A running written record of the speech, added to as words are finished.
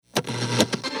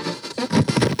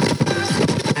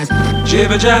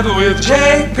Jibber Jabber with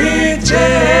JPJ.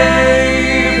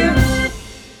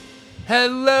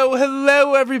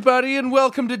 Hello, everybody, and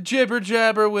welcome to Jibber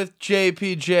Jabber with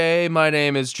JPJ. My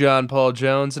name is John Paul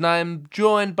Jones, and I am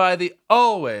joined by the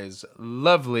always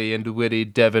lovely and witty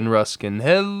Devin Ruskin.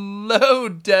 Hello,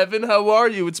 Devin. How are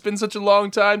you? It's been such a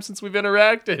long time since we've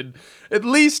interacted. At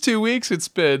least 2 weeks it's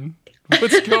been.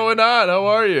 What's going on? How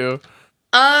are you?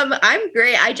 I'm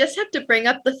great. I just have to bring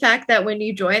up the fact that when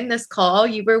you joined this call,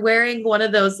 you were wearing one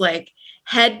of those like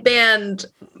headband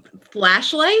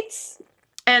flashlights,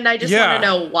 and I just want to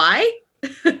know why.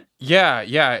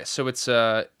 Yeah. So it's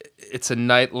a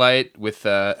night light with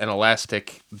an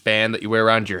elastic band that you wear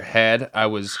around your head. I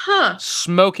was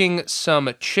smoking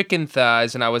some chicken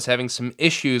thighs, and I was having some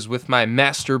issues with my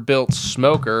Master-Built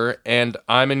smoker, and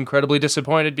I'm incredibly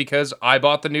disappointed because I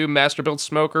bought the new Master-Built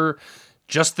smoker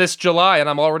just this July, and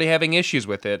I'm already having issues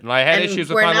with it. And I had issues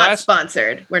with my last...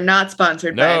 We're not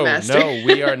sponsored by Master. No,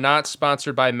 we are not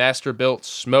sponsored by Master-Built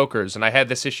smokers. And I had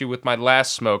this issue with my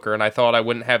last smoker, and I thought I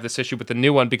wouldn't have this issue with the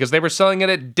new one because they were selling it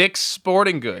at Dick's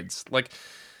Sporting Goods. Like,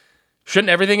 shouldn't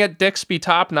everything at Dick's be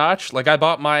top-notch? Like, I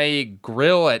bought my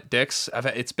grill at Dick's.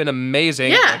 It's been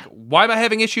amazing. Yeah. Like, why am I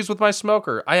having issues with my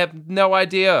smoker? I have no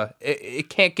idea. It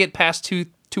can't get past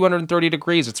 230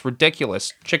 degrees. It's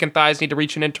ridiculous. Chicken thighs need to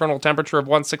reach an internal temperature of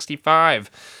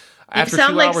 165. You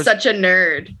sound like such a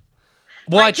nerd.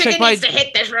 Well, I checked needs to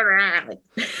hit this.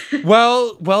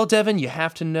 Well, Devin, you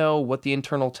have to know what the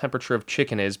internal temperature of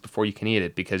chicken is before you can eat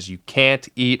it, because you can't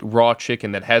eat raw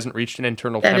chicken that hasn't reached an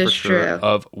internal temperature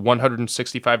of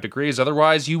 165 degrees.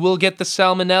 Otherwise, you will get the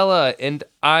salmonella, and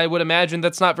I would imagine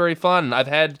that's not very fun. I've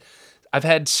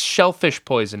had shellfish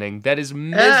poisoning. That is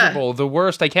miserable. The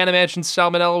worst. I can't imagine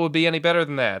salmonella would be any better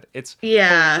than that. It's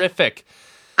horrific.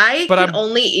 I can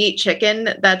only eat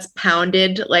chicken that's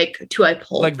pounded like to a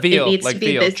pulp. Like veal. It needs to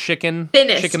be this chicken.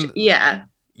 Thinnest. Chicken, yeah.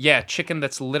 Yeah, chicken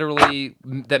that's literally,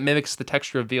 that mimics the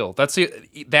texture of veal. That's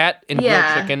that and grilled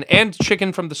chicken and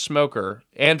chicken from the smoker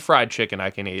and fried chicken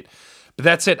I can eat. But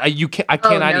that's it. I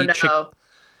cannot eat chicken.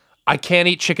 I can't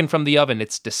eat chicken from the oven.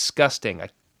 It's disgusting. I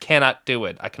cannot do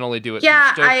it. I can only do it.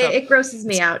 Yeah, it grosses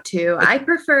me out too. I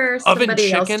prefer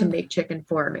somebody else to make chicken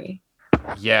for me.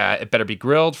 Yeah, it better be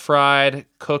grilled, fried,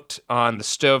 cooked on the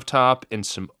stovetop in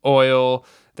some oil.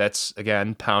 That's,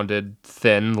 again, pounded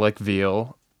thin like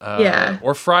veal.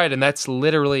 Or fried, and that's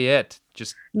literally it.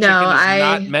 Just chicken is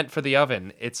not meant for the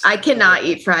oven. I cannot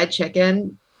eat fried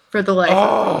chicken for the life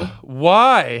of me.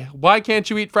 Why? Why can't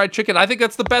you eat fried chicken? I think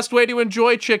that's the best way to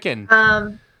enjoy chicken.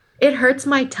 It hurts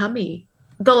my tummy.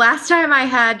 The last time I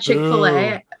had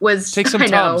Chick-fil-A was... Take some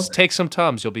Tums. Take some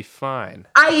Tums. You'll be fine.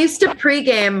 I used to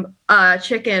pregame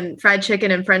fried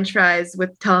chicken and french fries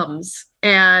with Tums.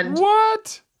 And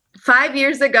what? 5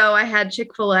 years ago, I had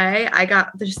Chick-fil-A. I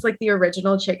got just like the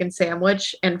original chicken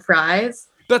sandwich and fries.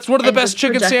 That's one of the best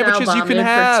chicken sandwiches you can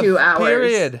have. For 2 hours.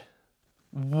 Period.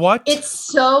 What? It's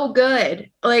so good.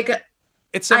 Like,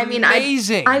 it's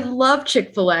amazing. I love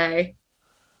Chick-fil-A.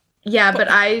 Yeah, but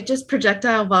I just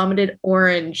projectile vomited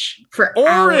orange for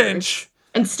hours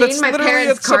and stained my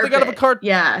parents' carpet. Out of a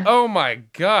yeah. Oh my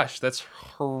gosh, that's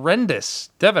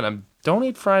horrendous, Devin. Don't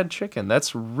eat fried chicken.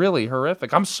 That's really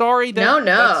horrific. I'm sorry.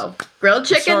 No. Grilled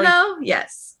chicken though,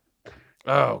 yes.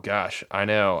 Oh gosh, I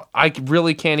know. I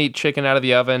really can't eat chicken out of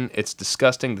the oven. It's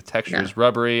disgusting. The texture is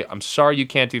rubbery. I'm sorry you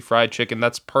can't do fried chicken.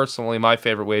 That's personally my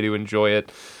favorite way to enjoy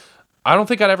it. I don't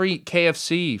think I'd ever eat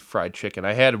KFC fried chicken.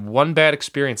 I had one bad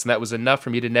experience, and that was enough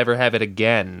for me to never have it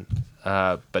again.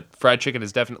 But fried chicken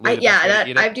is definitely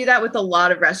I do that with a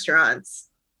lot of restaurants.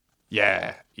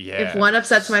 Yeah. If one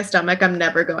upsets my stomach, I'm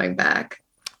never going back.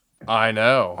 I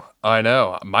know.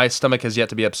 My stomach has yet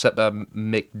to be upset by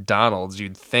McDonald's.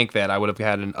 You'd think that I would have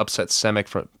had an upset stomach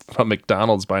from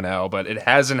McDonald's by now, but it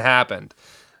hasn't happened.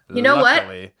 You know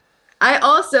what? I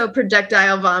also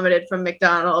projectile vomited from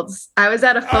McDonald's. I was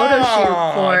at a photo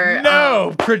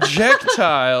shoot for...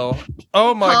 projectile.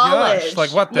 Oh my gosh.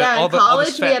 Like what? In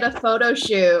college we had a photo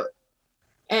shoot,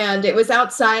 and it was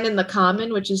outside in the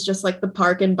Common, which is just like the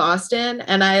park in Boston.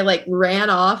 And I like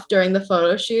ran off during the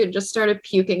photo shoot and just started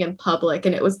puking in public.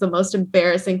 And it was the most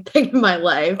embarrassing thing in my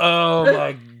life. Oh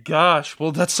my gosh.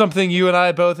 Well, that's something you and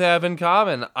I both have in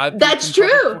common. That's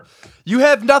true. You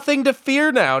have nothing to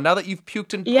fear now that you've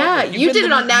puked in public. Yeah, you did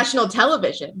it on national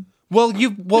television. Well,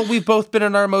 we've both been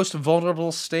in our most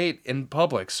vulnerable state in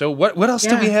public. So what else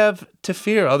do we have to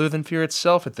fear other than fear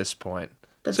itself at this point?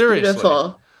 That's Seriously.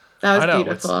 Beautiful. That was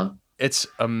beautiful. It's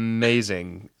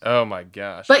amazing. Oh my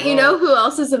gosh. But you know who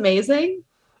else is amazing?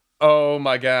 Oh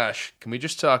my gosh. Can we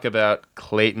just talk about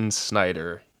Clayton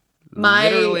Snyder?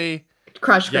 My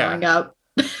crush growing up.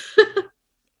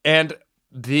 And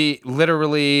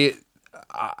Literally,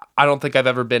 I don't think I've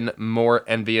ever been more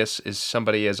envious as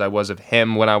somebody as I was of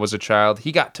him when I was a child.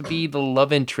 He got to be the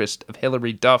love interest of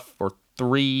Hilary Duff for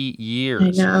 3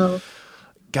 years. I know.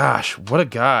 Gosh, what a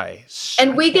guy.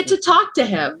 And we get to talk to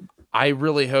him. I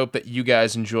really hope that you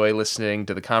guys enjoy listening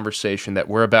to the conversation that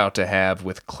we're about to have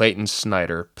with Clayton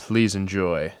Snyder. Please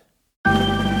enjoy.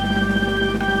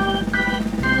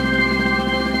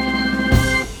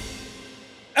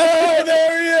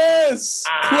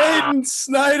 Clayton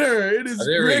Snyder. It is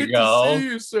great to see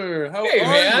you, sir. How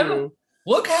are you?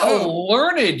 Look how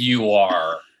learned you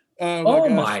are. Oh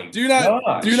my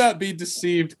gosh. Do not be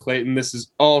deceived, Clayton. This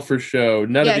is all for show.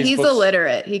 He's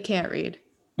illiterate. He can't read.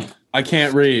 I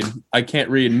can't read.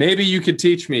 Maybe you could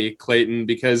teach me, Clayton,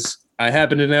 because I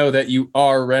happen to know that you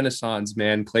are Renaissance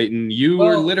man, Clayton.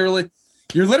 You're literally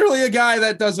a guy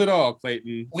that does it all,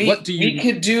 Clayton. We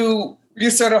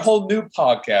could start a whole new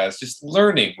podcast, just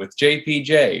learning with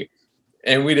JPJ,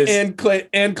 and we just and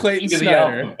Clayton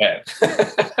Snyder.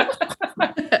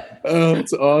 Oh,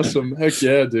 it's awesome! Heck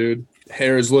yeah, dude.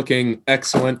 Hair is looking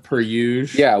excellent per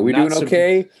usual. Yeah, we doing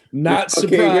okay? Not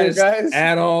surprised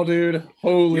at all, dude.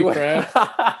 Holy crap!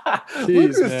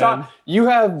 Jeez, man. You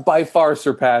have by far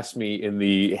surpassed me in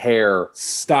the hair.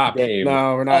 Stop. Game.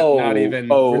 No, we're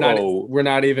not. We're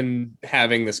not even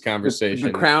having this conversation.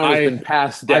 The crown has been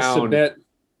passed down.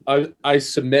 I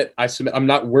submit. I'm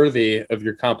not worthy of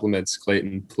your compliments,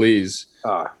 Clayton. Please.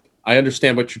 I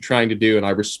understand what you're trying to do, and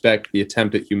I respect the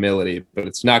attempt at humility, but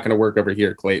it's not going to work over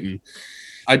here, Clayton.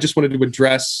 I just wanted to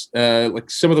address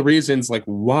some of the reasons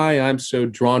why I'm so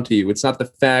drawn to you. It's not the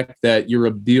fact that you're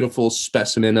a beautiful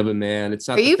specimen of a man. It's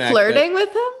not. Are you flirting with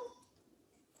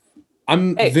him?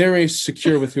 I'm very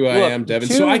secure with who I am, Devin.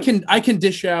 So I can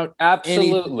dish out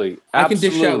absolutely. I can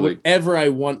dish out whatever I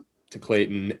want to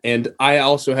Clayton, and I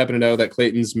also happen to know that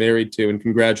Clayton's married to, and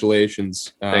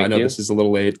congratulations. I know this is a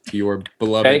little late to your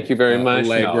beloved. Thank you very much.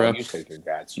 Allegra. No, you said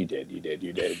congrats. You did.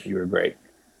 You were great.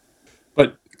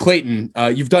 But Clayton,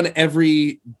 you've done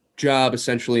every job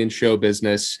essentially in show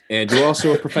business, and you're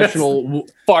also a professional.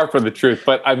 Far from the truth,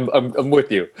 but I'm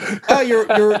with you. You're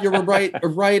a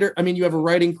writer. I mean, you have a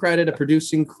writing credit, a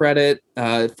producing credit,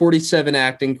 47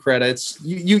 acting credits.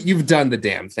 You've done the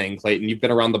damn thing, Clayton. You've been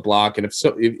around the block, and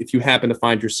if you happen to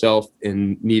find yourself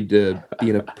in need to be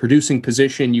in a producing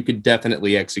position, you could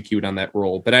definitely execute on that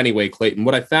role. But anyway, Clayton,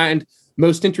 what I find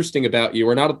most interesting about you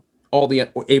are not all the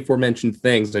aforementioned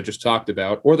things I just talked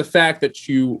about, or the fact that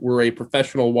you were a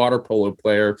professional water polo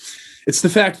player. It's the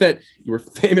fact that you were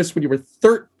famous when you were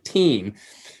 13.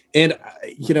 And,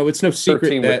 it's no secret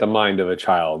 13 with the mind of a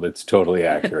child. It's totally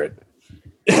accurate.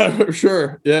 Yeah,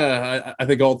 sure. Yeah, I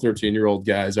think all 13-year-old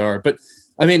guys are. But,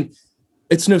 I mean,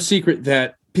 it's no secret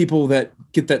that people that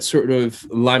get that sort of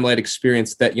limelight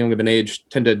experience that young of an age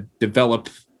tend to develop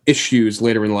issues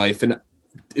later in life. And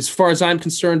as far as I'm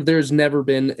concerned, there's never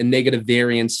been a negative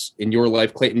variance in your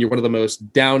life, Clayton. You're one of the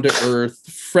most down-to-earth,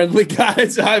 friendly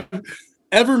guys I've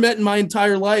ever met in my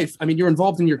entire life. I mean, you're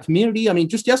involved in your community. I mean,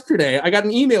 just yesterday, I got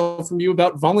an email from you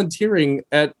about volunteering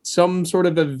at some sort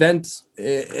of event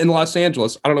in Los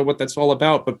Angeles. I don't know what that's all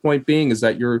about, but point being is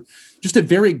that you're just a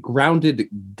very grounded,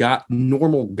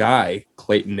 normal guy,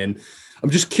 Clayton. And I'm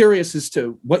just curious as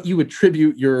to what you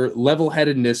attribute your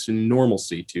level-headedness and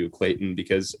normalcy to, Clayton,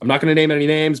 because I'm not going to name any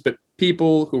names, but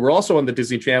people who were also on the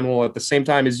Disney Channel at the same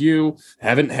time as you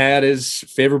haven't had as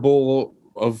favorable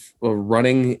of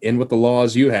running in with the law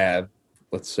as you have,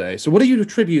 let's say. So what do you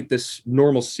attribute this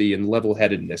normalcy and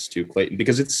level-headedness to, Clayton?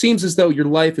 Because it seems as though your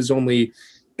life is only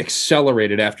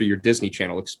accelerated after your Disney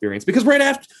Channel experience. Because right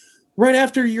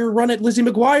after your run at Lizzie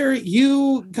McGuire,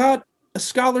 you got a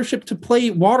scholarship to play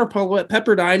water polo at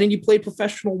Pepperdine, and you played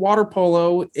professional water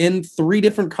polo in 3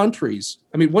 different countries.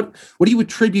 I mean, what do you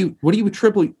attribute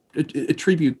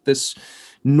this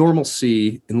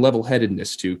normalcy and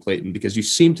level-headedness to, Clayton? Because you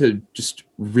seem to just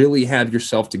really have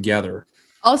yourself together.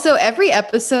 Also, every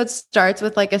episode starts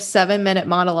with a 7-minute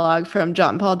monologue from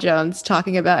John Paul Jones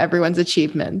talking about everyone's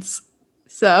achievements.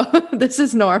 So this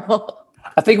is normal.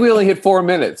 I think we only hit 4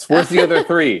 minutes. Where's the other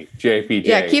 3, JPJ?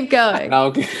 Yeah, keep going.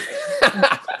 Okay.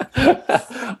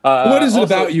 What is it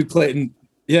about you, Clayton?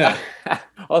 Yeah.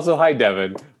 Also, hi,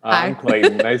 Devin. Hi. I'm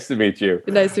Clayton. Nice to meet you.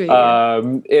 Nice to meet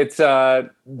you. It's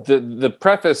the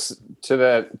preface to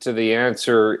the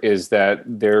answer is that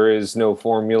there is no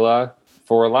formula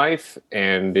for life,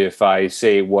 and if I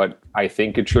say what I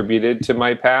think attributed to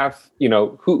my path,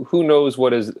 who knows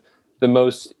what is the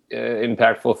most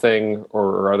impactful thing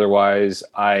or otherwise.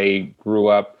 I grew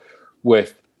up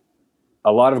with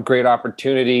a lot of great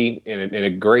opportunity in a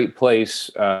great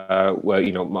place. I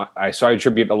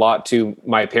attribute a lot to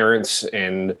my parents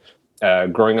and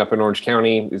growing up in Orange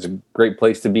County is a great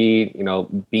place to be. You know,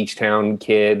 beach town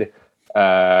kid.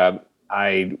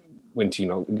 I went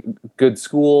to good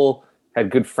school, had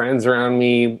good friends around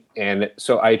me, and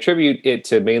so I attribute it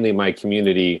to mainly my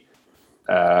community,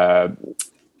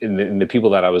 in the people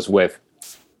that I was with,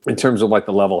 in terms of like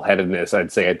the level-headedness.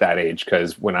 I'd say at that age,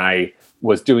 because when I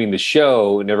was doing the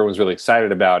show and everyone was really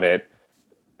excited about it,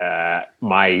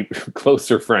 my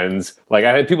closer friends, like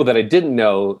I had people that I didn't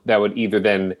know that would either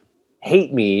then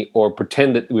hate me or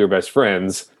pretend that we were best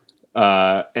friends,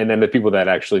 and then the people that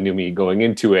actually knew me going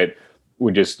into it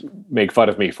would just make fun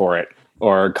of me for it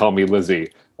or call me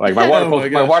Lizzie. Like my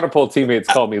water polo teammates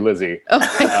called me Lizzie.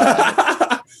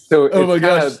 So it's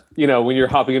kind of, when you're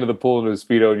hopping into the pool in a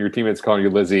Speedo and your teammates calling you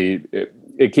Lizzie,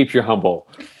 it keeps you humble.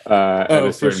 At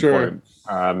a certain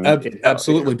point.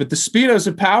 Absolutely. But the Speedo's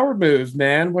a power move,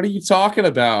 man. What are you talking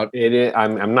about? It is.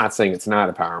 I'm not saying it's not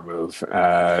a power move.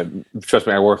 Trust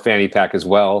me, I wore a fanny pack as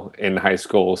well in high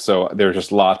school. So there's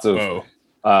just lots of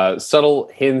subtle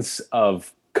hints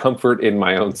of comfort in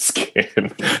my own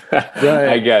skin. Right,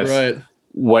 I guess. Right.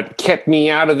 What kept me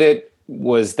out of it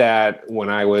was that when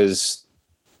I was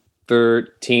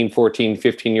 13, 14,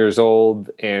 15 years old,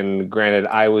 and granted,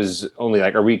 I was only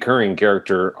like a recurring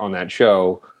character on that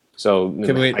show. So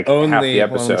half the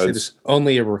episodes.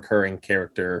 Only a recurring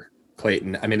character,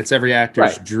 Clayton. I mean, it's every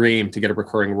actor's dream to get a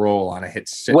recurring role on a hit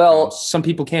sitcom. Well, some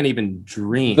people can't even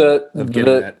dream of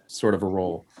getting that sort of a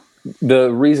role.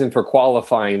 The reason for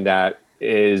qualifying that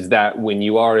is that when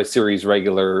you are a series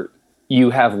regular,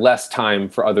 you have less time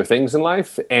for other things in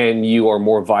life, and you are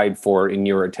more vied for in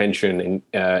your attention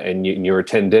and in your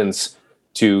attendance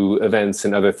to events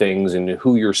and other things, and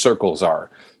who your circles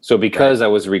are. So because I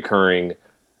was recurring,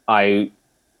 I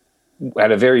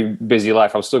had a very busy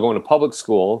life. I was still going to public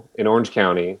school in Orange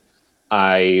County.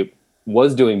 I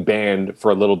was doing band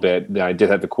for a little bit. I did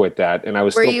have to quit that, and I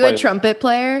was. Were you a trumpet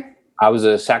player? I was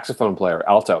a saxophone player,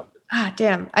 alto. Ah,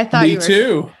 damn! I thought you were. Me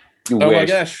too. My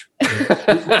gosh. We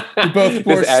both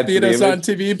wore Speedos on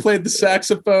TV, played the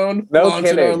saxophone. No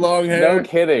kidding. Our long hair. No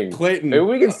kidding. Clayton. Maybe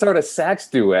we can start a sax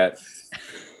duet.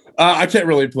 I can't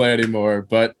really play anymore,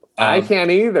 but I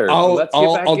can't either. I'll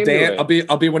dance.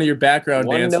 I'll be one of your background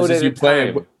dancers as you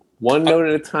play. One note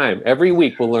at a time. Every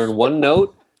week we'll learn one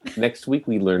note. Next week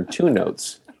we learn two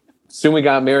notes. Soon we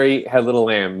got Mary Had Little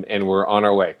Lamb, and we're on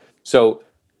our way. So.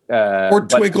 Or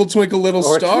Twinkle Twinkle Little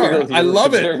Star. I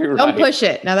love it. Right. Don't push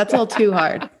it. Now that's a little too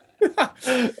hard.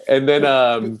 And then,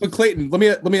 but Clayton, let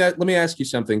me ask you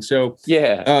something. So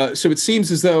so it seems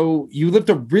as though you lived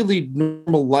a really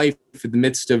normal life in the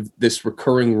midst of this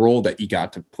recurring role that you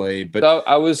got to play. But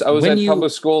I was at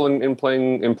public school and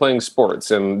playing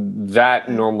sports, and that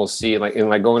normalcy, like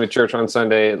going to church on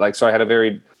Sunday, so I had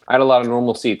a lot of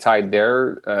normalcy tied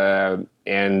there,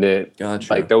 and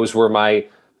gotcha. Those were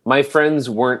my friends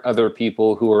weren't other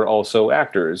people who were also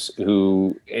actors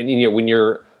when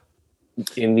you're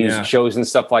in these shows and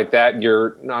stuff like that,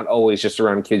 you're not always just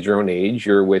around kids your own age.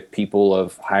 You're with people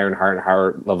of higher and higher and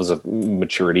higher levels of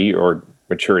maturity.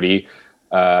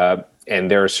 And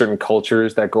there are certain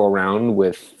cultures that go around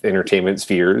with entertainment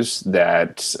spheres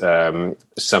that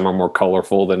some are more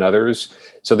colorful than others.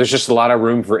 So there's just a lot of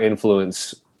room for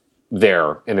influence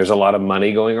there. And there's a lot of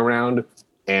money going around.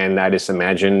 And I just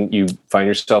imagine you find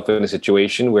yourself in a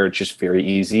situation where it's just very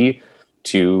easy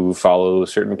to follow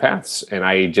certain paths. And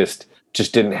I just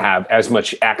didn't have as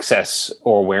much access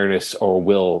or awareness or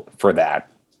will for that.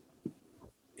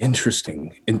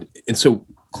 Interesting. And so,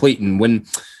 Clayton, when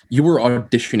you were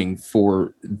auditioning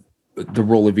for the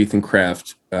role of Ethan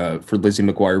Kraft for Lizzie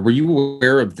McGuire, were you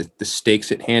aware of the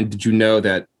stakes at hand? Did you know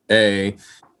that,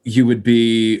 you would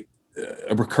be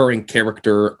a recurring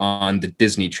character on the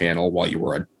Disney Channel while you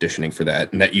were auditioning for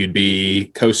that, and that you'd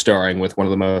be co-starring with one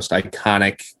of the most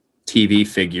iconic TV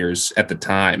figures at the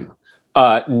time?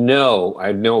 No, I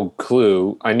had no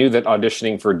clue. I knew that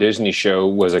auditioning for a Disney show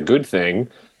was a good thing,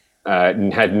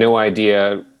 and had no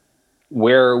idea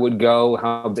where it would go,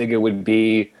 how big it would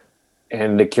be.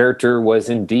 And the character was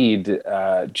indeed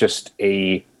just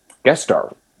a guest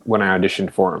star when I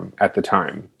auditioned for him at the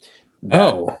time.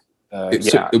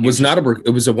 It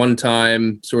was a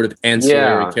one-time sort of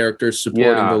ancillary character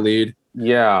supporting the lead.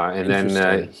 Yeah, and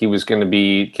then he was going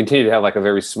to continue to have a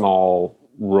very small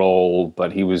role,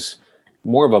 but he was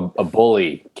more of a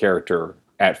bully character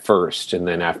at first, and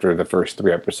then after the first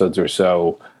 3 episodes or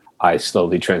so, I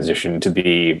slowly transitioned to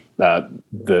be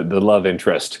the love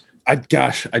interest I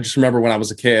just remember when I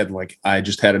was a kid, like I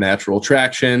just had a natural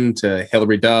attraction to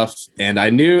Hilary Duff, and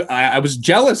I knew I was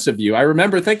jealous of you. I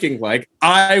remember thinking like,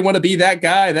 I want to be that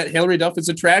guy that Hilary Duff is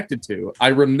attracted to. I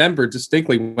remember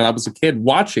distinctly when I was a kid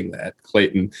watching that,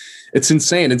 Clayton. It's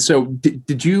insane. And so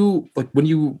did you, like, when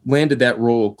you landed that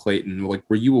role, Clayton, like,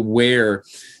 were you aware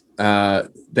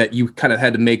that you kind of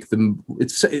had to make them,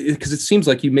 because it seems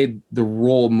like you made the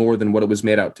role more than what it was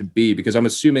made out to be, because I'm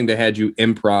assuming they had you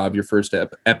improv your first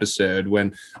episode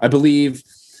when I believe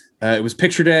it was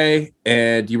picture day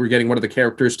and you were getting one of the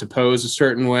characters to pose a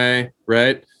certain way,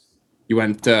 right? You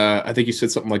went, I think you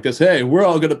said something like this, hey, we're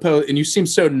all going to pose. And you seemed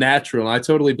so natural. And I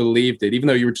totally believed it. Even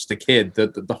though you were just a kid,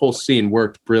 the whole scene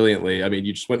worked brilliantly. I mean,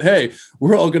 you just went, hey,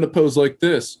 we're all going to pose like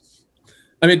this.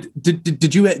 I mean,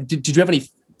 did you have any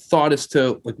thought as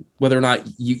to like whether or not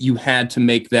you had to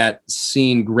make that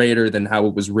scene greater than how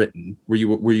it was written? Were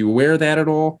you aware of that at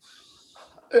all?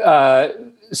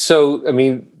 So I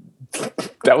mean,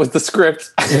 that was the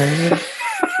script.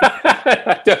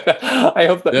 I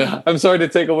hope that, yeah. I'm sorry to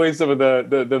take away some of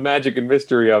the magic and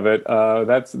mystery of it.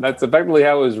 That's effectively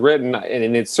how it was written,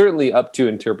 and it's certainly up to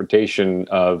interpretation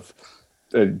of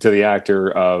to the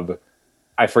actor of,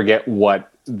 I forget what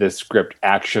the script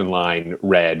action line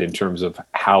read in terms of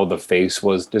how the face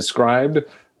was described,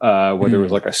 whether it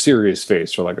was like a serious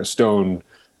face or like a stone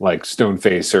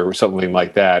face or something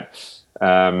like that.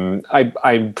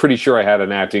 I'm pretty sure I had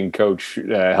an acting coach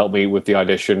help me with the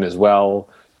audition as well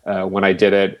when I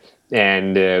did it,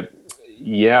 and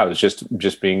I was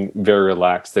just being very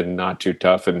relaxed and not too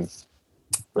tough, and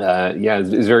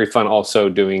it's very fun also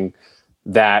doing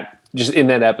that just in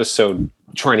that episode,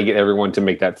 trying to get everyone to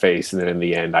make that face, and then in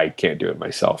the end I can't do it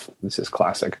myself. This is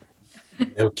classic.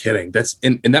 No kidding. That's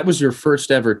and that was your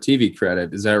first ever TV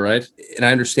credit, is that right? And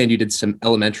I understand you did some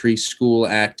elementary school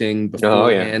acting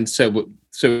beforehand. Oh, yeah.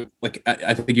 So like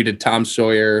I think you did Tom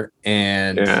Sawyer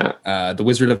and The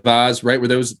Wizard of Oz, right?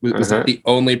 Was that the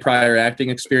only prior acting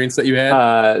experience that you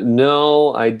had?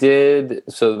 No, I did.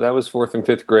 So that was 4th and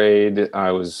 5th grade.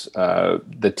 I was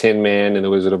the Tin Man in The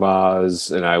Wizard of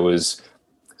Oz, and it's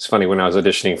funny, when I was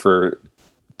auditioning for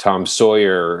Tom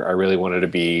Sawyer, I really wanted to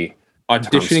be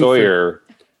Tom Sawyer.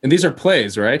 And these are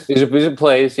plays, right? These are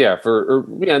plays, yeah.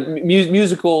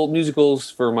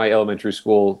 Musicals for my elementary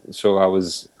school. So I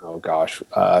was,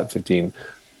 15,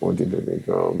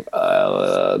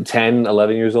 10,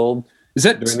 11 years old. Is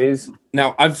that doing these?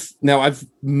 Now I've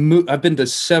been to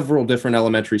several different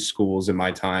elementary schools in my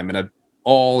time, and I've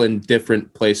all in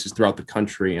different places throughout the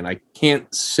country. And I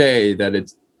can't say that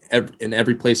it's in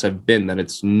every place I've been that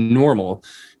it's normal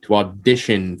to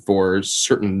audition for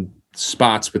certain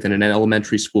spots within an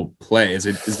elementary school play. Is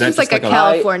that just like a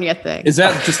California thing? Is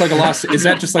that just like a Los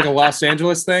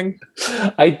Angeles thing?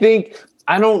 I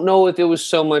don't know if it was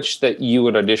so much that you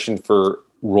would audition for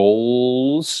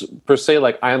roles per se,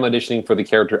 like I'm auditioning for the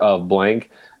character of blank.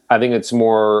 I think it's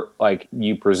more like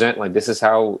you present like, this is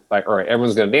how, like, all right,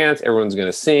 everyone's going to dance, everyone's going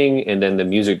to sing, and then the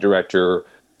music director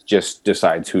just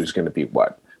decides who's going to be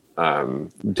what.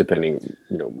 Depending,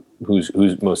 who's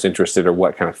most interested or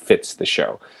what kind of fits the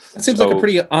show. It seems like a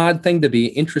pretty odd thing to be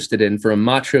interested in for a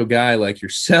macho guy like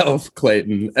yourself,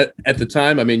 Clayton. At the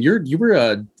time, I mean, you were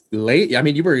a late. I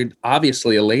mean, you were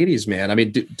obviously a ladies' man. I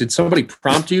mean, did somebody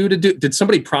prompt you to do? Did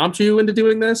somebody prompt you into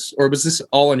doing this, or was this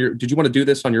all on your? Did you want to do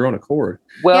this on your own accord?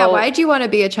 Well, why did you want to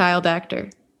be a child actor?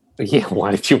 Yeah,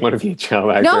 why did you want to be a child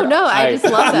actor? No, I just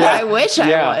love that. I wish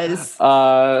I was.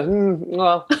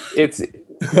 Well, it's.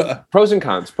 Pros and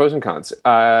cons.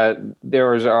 I had a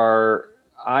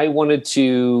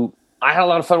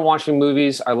lot of fun watching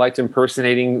movies. I liked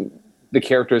impersonating the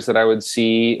characters that I would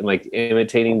see and like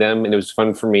imitating them. And it was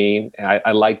fun for me.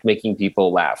 I liked making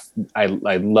people laugh. I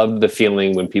loved the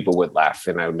feeling when people would laugh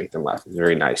and I would make them laugh. It was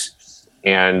very nice.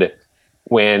 And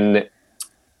when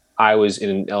I was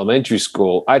in elementary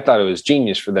school, I thought it was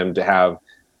genius for them to have,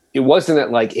 it wasn't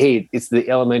that like, hey, it's the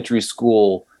elementary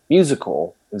school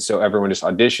musical. And so everyone just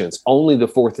auditions. Only the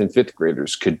 4th and 5th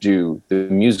graders could do the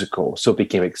musical. So it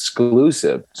became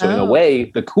exclusive. So in a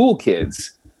way, the cool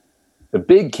kids, the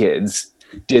big kids,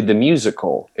 did the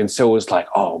musical. And so it was like,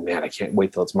 oh man, I can't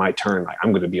wait till it's my turn. Like,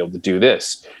 I'm going to be able to do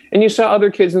this. And you saw other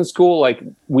kids in school, like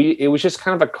it was just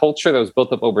kind of a culture that was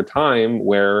built up over time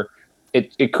where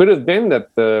it could have been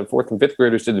that the 4th and 5th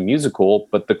graders did the musical,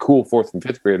 but the cool 4th and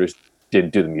 5th graders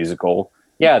didn't do the musical.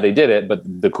 Yeah, they did it, but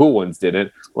the cool ones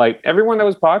didn't. Like everyone that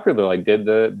was popular, like did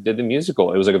the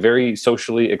musical. It was like a very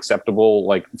socially acceptable,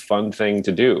 like fun thing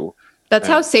to do. That's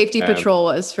how Safety Patrol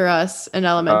was for us in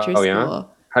elementary school.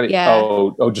 How do you, Yeah.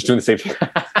 just doing the safety.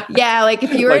 Yeah, like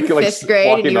if you were in fifth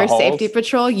grade and you were safety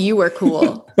patrol, you were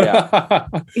cool. Yeah.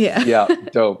 Yeah. Yeah.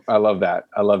 Dope. I love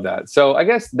that. So I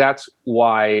guess that's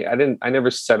why I never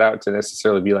set out to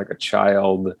necessarily be like a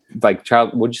child,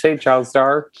 would you say child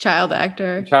star? Child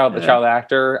actor. Child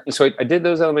actor. So I did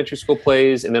those elementary school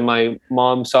plays, and then my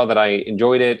mom saw that I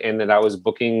enjoyed it and that I was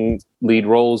booking lead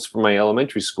roles for my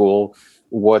elementary school.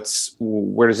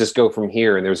 Where does this go from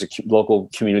here? And there was a local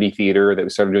community theater that we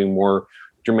started doing more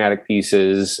dramatic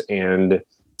pieces and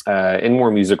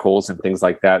more musicals and things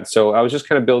like that. So I was just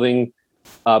kind of building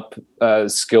up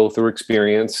skill through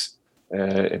experience,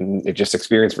 and it just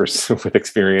experience with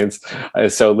experience.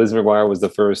 So Liz McGuire was the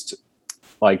first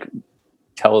like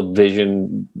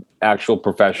television actual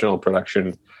professional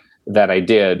production that I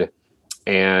did,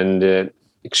 and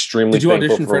extremely. Did you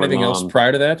audition for anything else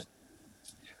prior to that?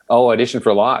 Oh, auditioned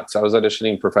for lots. I was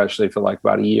auditioning professionally for like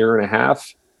about a year and a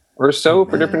half or so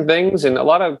for different things, and a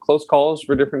lot of close calls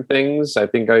for different things. I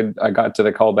think I got to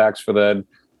the callbacks for the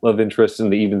love interest in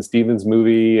the Even Stevens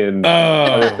movie and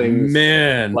other things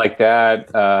like that.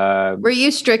 Were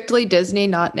you strictly Disney,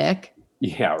 not Nick?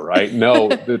 Yeah, right. No,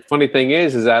 the funny thing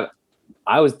is that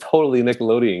I was totally a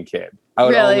Nickelodeon kid. I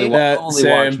would only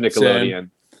watch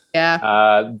Nickelodeon.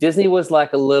 Yeah. Disney was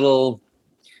like a little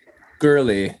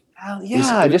girly.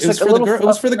 Yeah, it was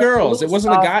for the girls. It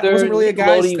wasn't a guy. It wasn't really a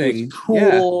guy's thing.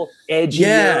 Cool, edgy.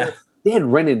 Yeah. They had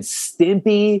Ren and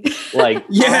Stimpy, like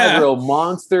real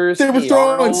monsters. They were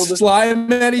throwing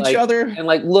slime at each other. And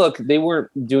like, look, they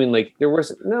weren't doing like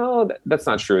that's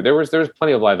not true. There was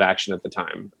plenty of live action at the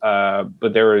time,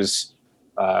 but there was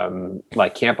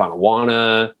like Camp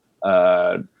Anawana.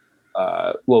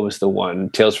 What was the one?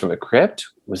 Tales from the Crypt.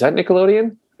 Was that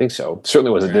Nickelodeon? I think so.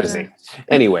 Certainly wasn't Disney.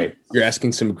 Anyway, you're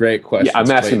asking some great questions. Yeah, I'm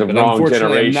asking the wrong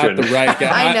generation. I'm not the right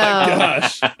guy. I know.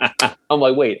 Gosh. I'm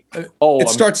like, wait. I'm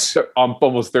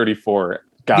almost 34.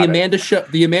 The Amanda Show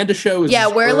is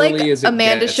we're like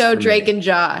Amanda Show, Drake and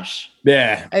Josh.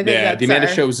 Yeah, the Amanda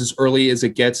Show is as early as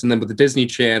it gets, and then with the Disney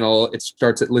Channel, it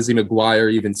starts at Lizzie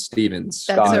McGuire, Even Stevens.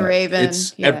 That's a Raven.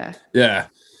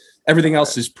 Everything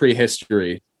else is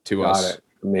prehistory to us. Got it.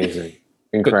 Amazing.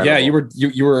 Incredible. But yeah, you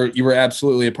were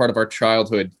absolutely a part of our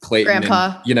childhood, Clayton.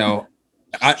 Grandpa. And,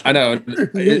 I know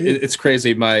it's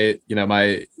crazy. My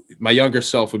younger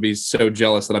self would be so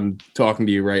jealous that I'm talking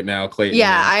to you right now, Clayton.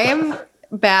 Yeah, I am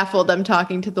baffled. I'm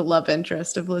talking to the love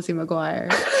interest of Lizzie McGuire.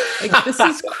 Like, this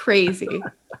is crazy.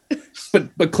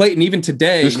 But Clayton, even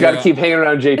today, you just got to keep hanging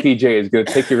around JPJ. It's going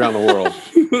to take you around the world.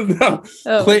 No,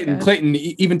 Clayton,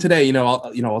 even today,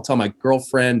 I'll tell my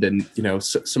girlfriend and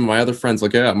some of my other friends,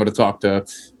 like, I'm going to talk to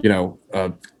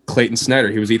Clayton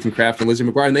Snyder. He was Ethan Kraft and Lizzie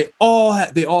McGuire, and they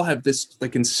all have this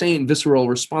like insane visceral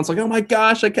response, like, oh my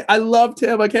gosh, I loved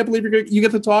him. I can't believe you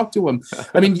get to talk to him.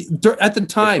 I mean, at the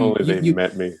time, you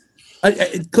met me.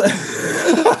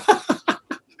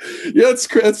 Yeah,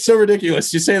 that's so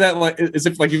ridiculous. You say that like as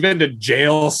if like you've been to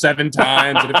jail 7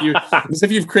 times, and as if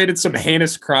you've created some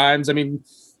heinous crimes. I mean,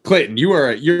 Clayton,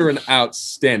 you're an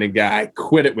outstanding guy.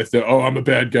 Quit it with the I'm a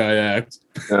bad guy act.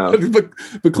 Oh.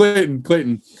 but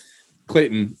Clayton,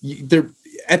 there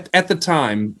at the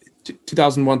time,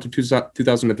 2001 to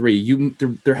 2003,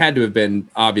 there had to have been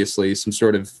obviously some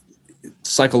sort of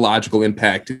psychological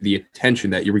impact to the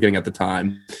attention that you were getting at the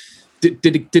time. Did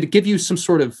it give you some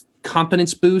sort of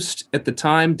confidence boost at the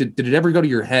time? Did it ever go to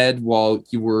your head while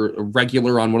you were a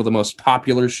regular on one of the most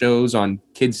popular shows on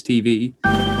kids TV?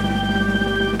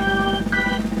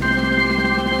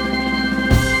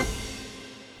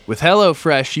 With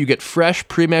HelloFresh, you get fresh,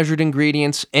 pre-measured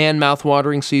ingredients and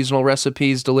mouth-watering seasonal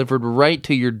recipes delivered right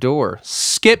to your door.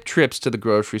 Skip trips to the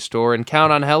grocery store and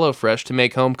count on HelloFresh to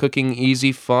make home cooking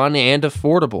easy, fun, and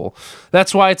affordable.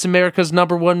 That's why it's America's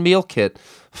 #1 meal kit.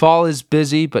 Fall is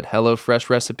busy, but HelloFresh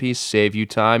recipes save you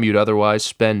time you'd otherwise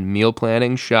spend meal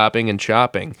planning, shopping, and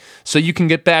chopping, so you can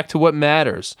get back to what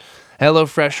matters.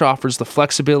 HelloFresh offers the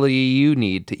flexibility you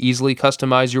need to easily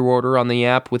customize your order on the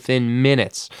app within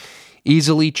minutes.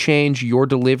 Easily change your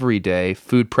delivery day,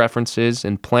 food preferences,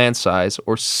 and plan size,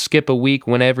 or skip a week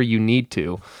whenever you need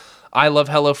to. I love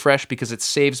HelloFresh because it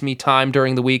saves me time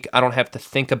during the week. I don't have to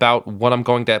think about what I'm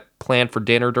going to plan for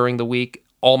dinner during the week.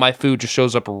 All my food just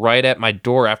shows up right at my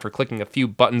door after clicking a few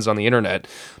buttons on the internet.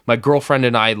 My girlfriend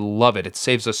and I love it. It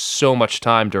saves us so much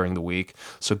time during the week.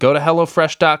 So go to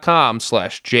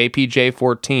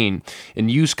HelloFresh.com/JPJ14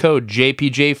 and use code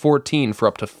JPJ14 for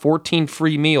up to 14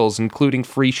 free meals, including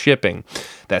free shipping.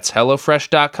 That's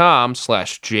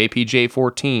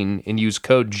HelloFresh.com/JPJ14 and use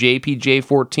code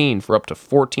JPJ14 for up to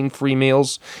 14 free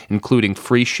meals, including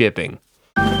free shipping.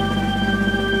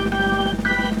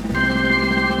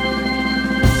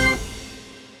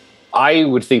 I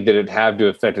would think that it had to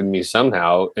have affected me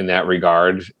somehow in that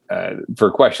regard.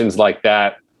 For questions like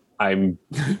that, I'm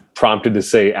prompted to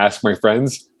say, ask my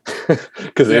friends,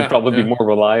 because they'd probably be more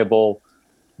reliable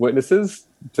witnesses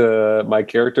to my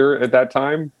character at that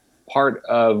time. Part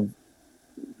of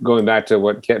going back to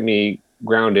what kept me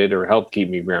grounded, or helped keep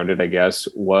me grounded, I guess,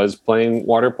 was playing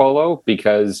water polo,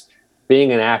 because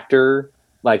being an actor,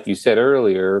 like you said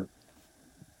earlier,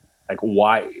 like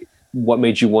what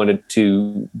made you want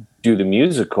to do the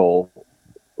musical?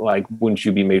 Like, wouldn't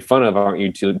you be made fun of? Aren't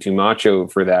you too macho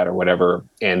for that or whatever?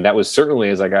 And that was certainly,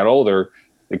 as I got older,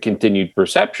 the continued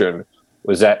perception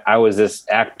was that I was this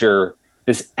actor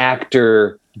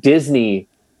Disney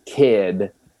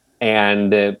kid,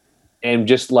 and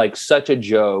just like such a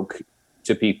joke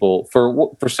to people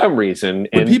for some reason.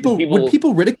 Would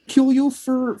people ridicule you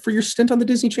for your stint on the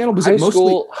Disney Channel? Was it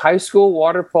mostly high school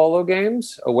water polo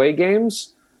games, away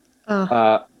games?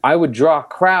 I would draw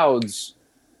crowds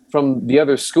from the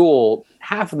other school.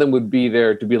 Half of them would be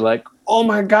there to be like, "Oh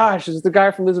my gosh, this is the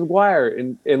guy from Liz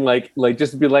McGuire," and like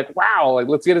just to be like, "Wow, like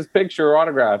let's get his picture or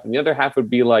autograph." And the other half would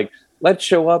be like, "Let's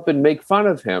show up and make fun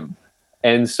of him."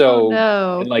 And so,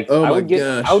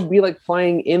 I would be like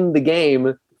playing in the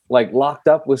game, like locked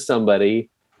up with somebody,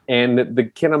 and the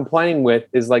kid I'm playing with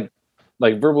is like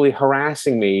verbally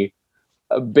harassing me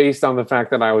based on the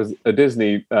fact that I was a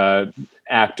Disney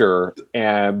actor.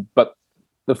 But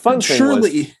the fun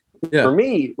thing for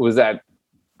me was that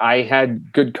I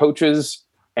had good coaches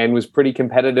and was pretty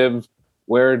competitive,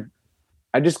 where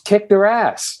I just kicked their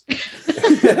ass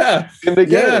in the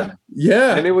game.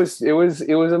 Yeah. And it was a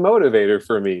motivator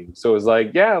for me. So it was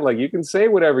like, like you can say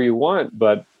whatever you want,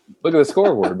 but look at the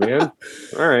scoreboard, man.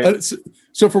 All right.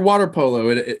 So for water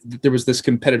polo, there was this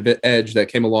competitive edge that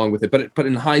came along with it. But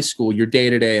in high school, your day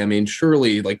to day, I mean,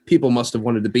 surely like people must have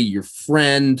wanted to be your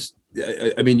friend.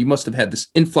 I mean, you must have had this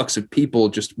influx of people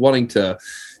just wanting to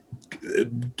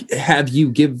have you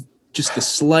give just the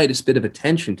slightest bit of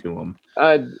attention to them.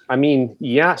 I mean,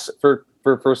 yes, for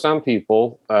some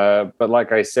people, but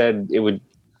like I said, it would.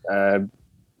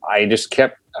 I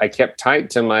kept tight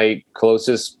to my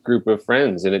closest group of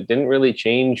friends, and it didn't really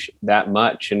change that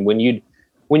much. And when you,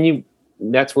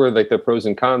 that's where like the pros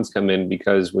and cons come in,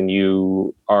 because when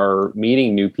you are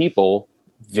meeting new people,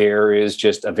 there is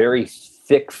just a very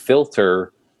thick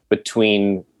filter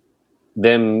between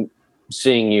them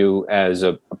seeing you as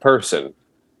a person,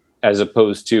 as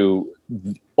opposed to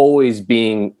always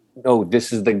being, "Oh,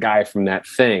 this is the guy from that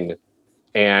thing,"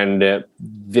 and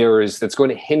that's going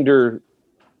to hinder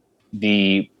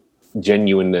the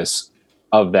genuineness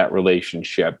of that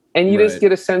relationship, and you just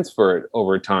get a sense for it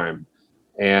over time,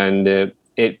 and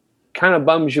it kind of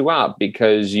bums you out,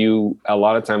 because you a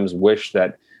lot of times wish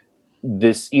that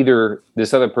this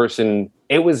other person.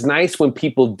 It was nice when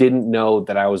people didn't know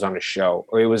that I was on a show,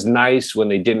 or it was nice when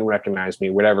they didn't recognize me,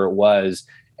 whatever it was.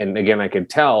 And again, I could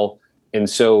tell. And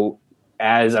so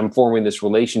as I'm forming this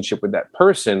relationship with that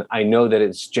person, I know that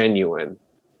it's genuine.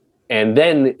 And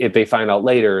then if they find out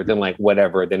later, then like,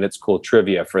 whatever, then it's cool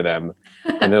trivia for them.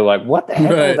 And they're like, "What the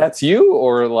hell? Right. That's you?"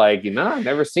 Or like, I've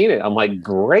never seen it. I'm like,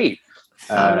 great.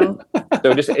 So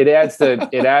just, it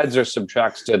adds or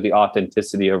subtracts to the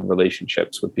authenticity of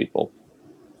relationships with people.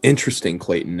 Interesting,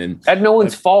 Clayton. And at no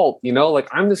one's fault, like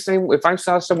I'm the same. If I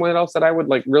saw someone else that I would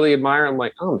like really admire, I'm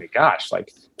like, oh my gosh,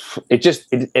 like it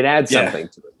adds something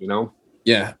to it,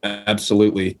 Yeah,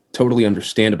 absolutely. Totally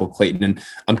understandable, Clayton. And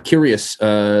I'm curious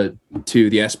to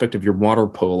the aspect of your water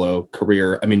polo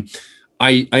career. I mean,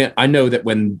 I know that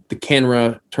when the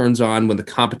camera turns on, when the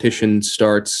competition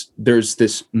starts, there's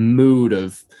this mood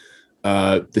of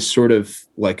this sort of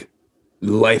like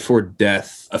life or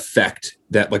death effect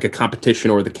that like a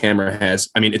competition or the camera has.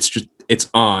 I mean, it's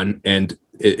on and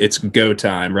it's go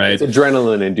time, right? It's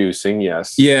adrenaline inducing.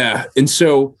 Yes. Yeah. And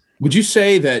so would you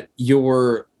say that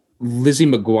your Lizzie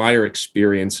McGuire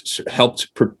experience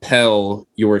helped propel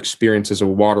your experience as a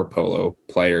water polo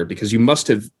player? Because you must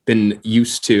have been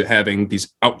used to having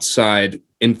these outside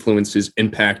influences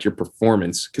impact your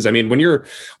performance. Because I mean, when you're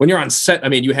on set, I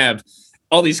mean, you have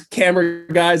all these camera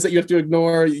guys that you have to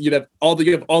ignore. You have all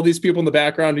these people in the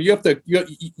background, and you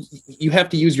have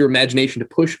to use your imagination to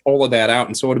push all of that out.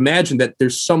 And so I would imagine that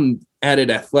there's some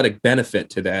added athletic benefit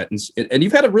to that. And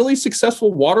you've had a really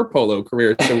successful water polo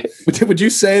career. So would you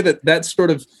say that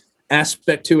sort of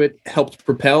aspect to it helped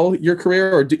propel your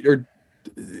career, or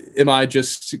am I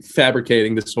just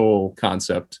fabricating this whole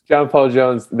concept? John Paul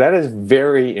Jones, that is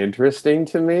very interesting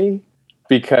to me,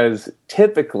 because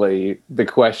typically the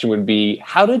question would be,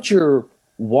 how did your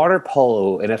water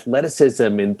polo and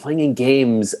athleticism and playing in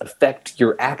games affect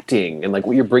your acting and like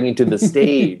what you're bringing to the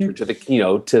stage or to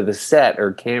the, to the set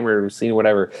or camera or scene,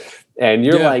 whatever. And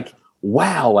you're like,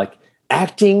 wow, like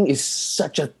acting is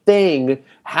such a thing.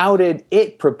 How did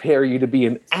it prepare you to be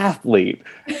an athlete?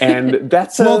 And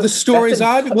that's the story's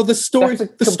obvious. Well, the story's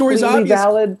obvious.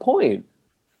 Valid point.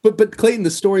 But Clayton, the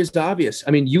story is obvious.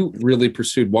 I mean, you really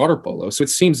pursued water polo, so it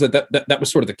seems that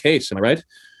was sort of the case. Am I right?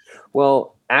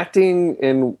 Well, acting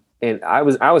and I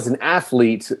was an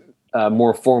athlete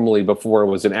more formally before I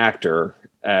was an actor,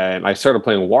 and I started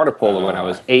playing water polo when I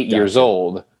was 8 years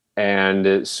old,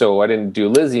 and so I didn't do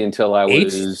Lizzie until I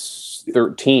was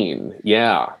 13.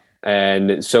 Yeah,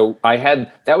 and so I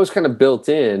had that was kind of built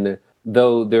in,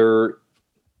 though.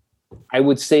 I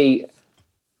would say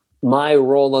my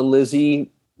role on Lizzie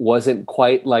wasn't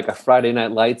quite like a Friday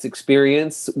Night Lights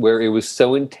experience where it was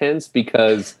so intense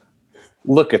because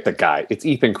look at the guy. It's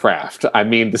Ethan Kraft. I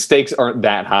mean, the stakes aren't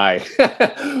that high. Or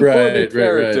the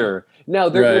character. Right. Now,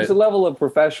 there's a level of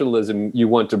professionalism you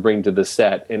want to bring to the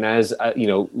set. And as,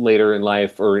 later in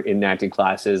life or in acting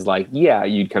classes, like, yeah,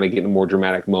 you'd kind of get in more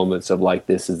dramatic moments of like,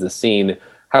 this is the scene.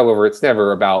 However, it's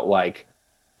never about like,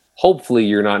 hopefully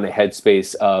you're not in a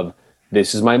headspace of,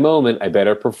 this is my moment. I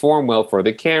better perform well for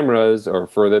the cameras or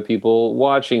for the people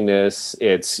watching this.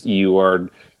 It's you are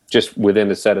just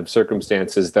within a set of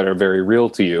circumstances that are very real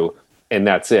to you, and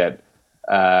that's it.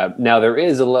 Now, there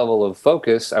is a level of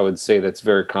focus, I would say, that's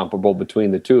very comparable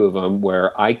between the two of them,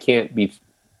 where I can't be...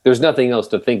 There's nothing else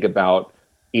to think about,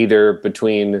 either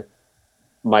between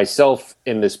myself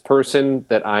and this person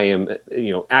that I am,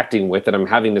 acting with, that I'm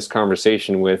having this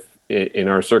conversation with in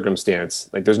our circumstance.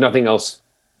 Like, there's nothing else...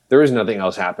 There is nothing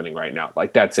else happening right now.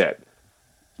 Like, that's it.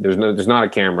 There's not a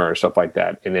camera or stuff like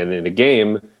that. And then in the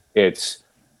game, it's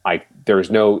like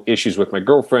there's no issues with my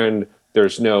girlfriend.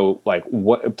 There's no like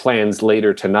what plans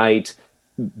later tonight.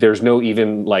 There's no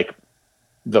even like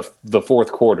the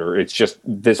fourth quarter. It's just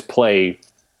this play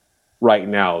right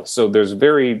now. So there's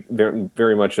very, very,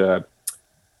 very much a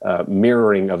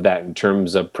mirroring of that in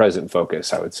terms of present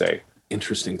focus, I would say.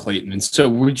 Interesting, Clayton. And so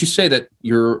would you say that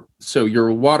you're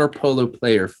a water polo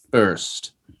player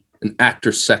first, an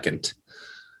actor second?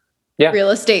 Yeah. Real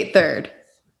estate third.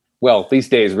 Well, these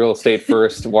days, real estate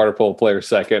first, water polo player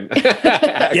second.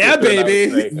 Yeah,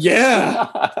 baby. Yeah.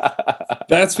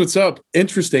 That's what's up.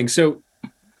 Interesting. So,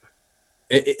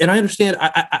 and I understand,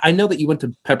 I know that you went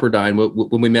to Pepperdine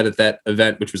when we met at that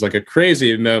event, which was like a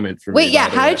crazy moment for me. Wait, yeah.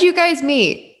 How did you guys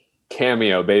meet?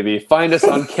 Cameo, baby. Find us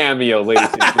on Cameo, ladies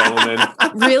and gentlemen.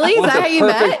 Really? Is that how you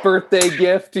met? Perfect birthday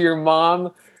gift to your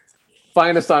mom.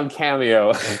 Find us on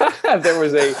Cameo. I don't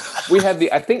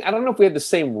know if we had the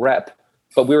same rep,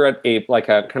 but we were at a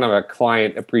kind of a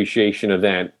client appreciation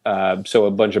event. So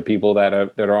a bunch of people that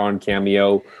are on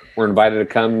Cameo were invited to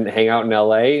come hang out in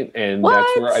LA, and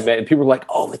that's where I met. And people were like,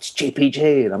 "Oh, it's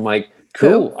JPJ," and I'm like,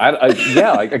 "Cool, I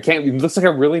can't." He looks like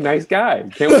a really nice guy.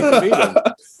 Can't wait to meet him.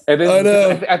 And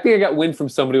then I think I got wind from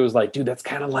somebody who was like, "Dude, that's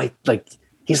kind of like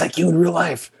he's like you in real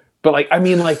life." But like, I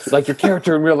mean, like your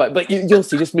character in real life, like you'll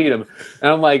see, just meet him.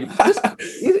 And I'm like,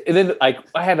 and then like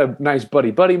I had a nice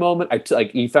buddy moment. I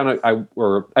found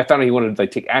out he wanted to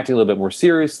like take acting a little bit more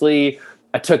seriously.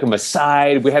 I took him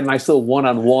aside. We had a nice little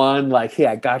one-on-one. Like, hey,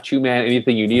 I got you, man.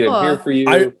 Anything you need, I'm here for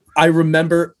you. I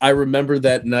remember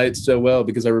that night so well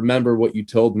because I remember what you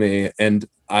told me, and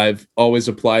I've always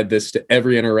applied this to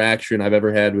every interaction I've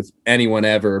ever had with anyone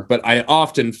ever, but I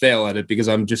often fail at it because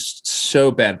I'm just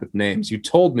so bad with names. You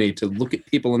told me to look at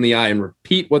people in the eye and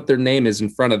repeat what their name is in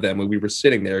front of them when we were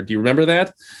sitting there. Do you remember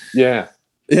that? Yeah.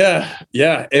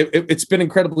 It's been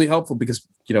incredibly helpful because,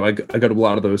 I go to a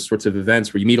lot of those sorts of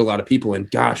events where you meet a lot of people, and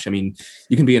gosh, I mean,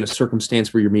 you can be in a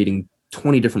circumstance where you're meeting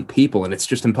 20 different people and it's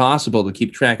just impossible to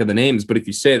keep track of the names. But if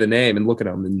you say the name and look at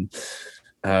them and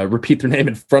repeat their name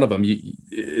in front of them,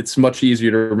 it's much easier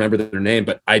to remember their name.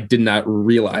 But I did not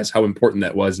realize how important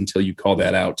that was until you called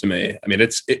that out to me. I mean,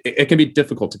 it can be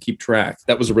difficult to keep track.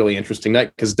 That was a really interesting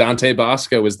night because Dante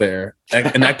Bosco was there,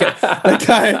 and that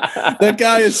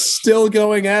guy is still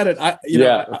going at it.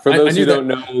 For those who don't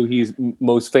know, he's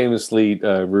most famously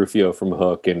Rufio from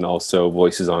Hook, and also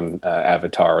voices on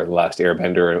Avatar: The Last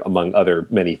Airbender, among other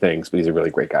many things. But he's a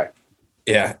really great guy.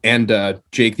 Yeah, and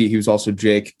Jake, he was also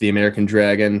Jake, the American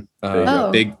Dragon,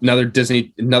 another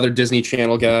Disney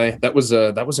Channel guy. That was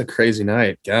a crazy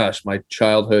night. Gosh, my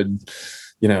childhood,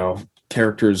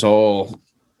 characters all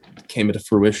came into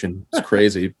fruition. It's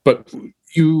crazy. But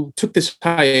you took this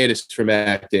hiatus from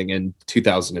acting in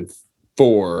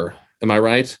 2004. Am I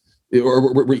right?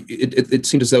 it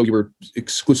seemed as though you were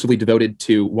exclusively devoted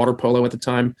to water polo at the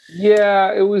time?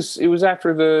 Yeah, it was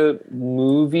after the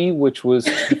movie, which was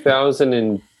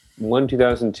 2001,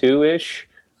 2002-ish,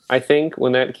 I think,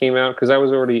 when that came out, because I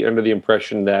was already under the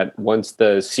impression that once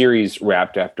the series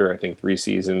wrapped after, I think, 3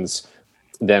 seasons,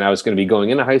 then I was going to be going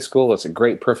into high school. It's a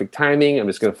great, perfect timing. I'm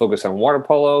just going to focus on water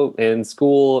polo and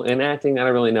school and acting. I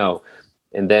don't really know.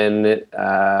 And then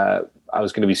I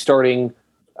was going to be starting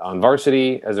on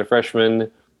varsity as a freshman,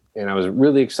 and I was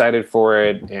really excited for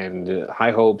it and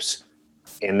high hopes.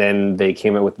 And then they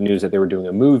came out with the news that they were doing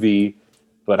a movie,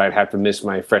 but I'd have to miss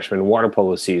my freshman water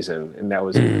polo season. And that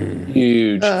was a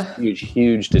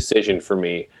huge decision for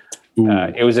me.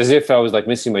 It was as if I was like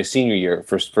missing my senior year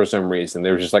for some reason.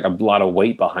 There was just like a lot of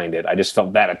weight behind it. I just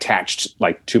felt that attached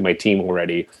like to my team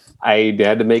already. I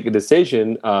had to make a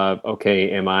decision of, okay,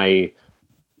 am I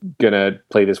gonna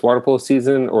play this water polo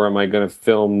season, or am I gonna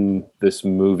film this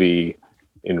movie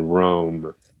in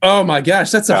Rome? Oh my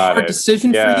gosh, that's a hard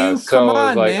decision for you. Come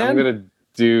on, like, man. I'm gonna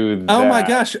do that. Oh my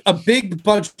gosh, a big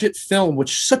budget film,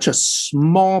 which such a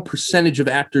small percentage of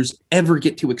actors ever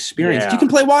get to experience. You can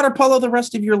play water polo the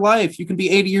rest of your life. You can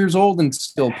be 80 years old and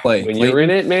still play. When you're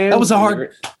in it, man. That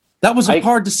was a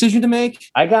hard decision to make.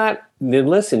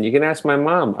 Listen, you can ask my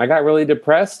mom. I got really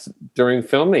depressed during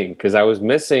filming because I was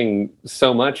missing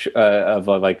so much of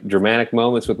like dramatic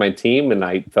moments with my team, and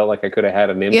I felt like I could have had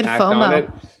an impact on it.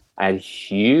 I had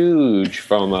huge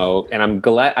FOMO, and I'm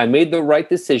glad I made the right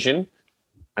decision.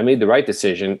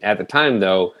 At the time,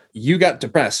 though. You got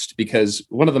depressed because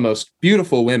one of the most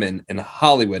beautiful women in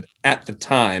Hollywood at the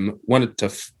time wanted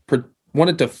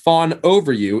to fawn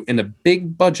over you in a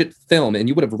big budget film, and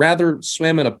you would have rather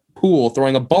swam in a pool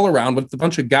throwing a ball around with a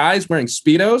bunch of guys wearing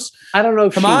Speedos. I don't know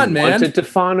if wanted to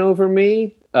fawn over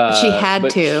me. She had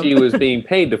to. She was being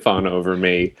paid to fawn over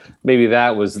me. Maybe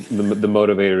that was the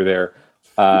motivator there.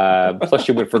 Plus,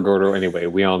 she went for Gordo anyway.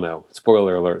 We all know.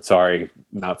 Spoiler alert. Sorry,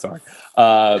 not sorry.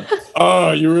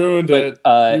 You ruined it.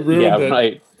 You ruined it.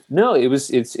 Right. No,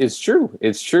 it's true.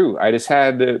 It's true. I just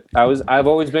had I've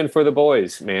always been for the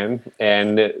boys, man.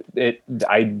 And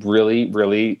I really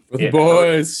for the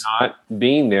boys not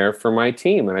being there for my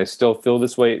team. And I still feel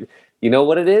this way. You know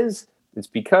what it is? It's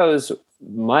because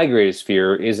my greatest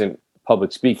fear isn't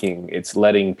public speaking, it's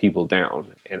letting people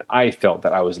down. And I felt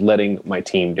that I was letting my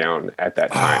team down at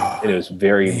that time. And it was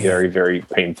very, very, very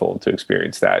painful to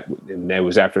experience that. And it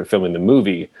was after filming the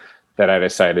movie that I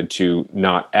decided to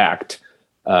not act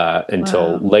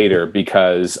until later,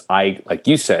 because like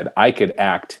you said, I could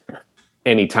act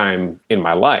anytime in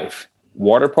my life.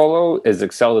 Water polo, as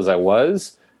excelled as I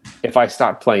was, if I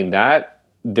stopped playing that,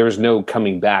 there's no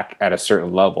coming back at a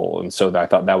certain level. And so I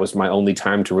thought that was my only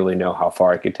time to really know how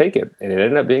far I could take it. And it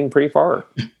ended up being pretty far.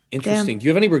 Interesting. Do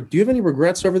you have any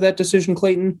regrets over that decision,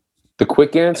 Clayton? The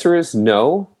quick answer is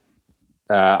no.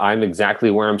 I'm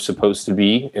exactly where I'm supposed to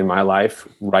be in my life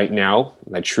right now.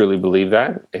 I truly believe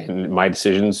that. And my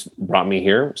decisions brought me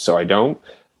here, so I don't.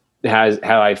 Had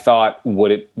I thought,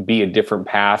 would it be a different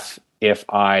path if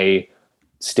I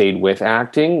stayed with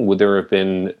acting? Would there have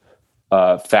been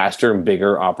faster and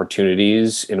bigger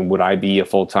opportunities? And would I be a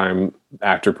full-time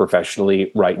actor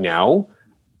professionally right now?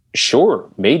 Sure,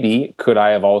 maybe. Could I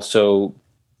have also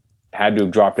had to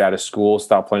have dropped out of school,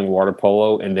 stopped playing water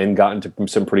polo, and then got into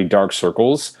some pretty dark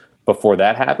circles before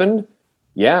that happened?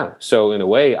 Yeah. So in a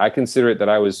way, I consider it that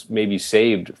I was maybe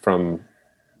saved from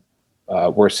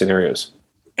worse scenarios.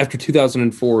 After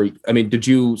 2004, I mean, did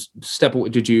you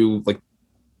like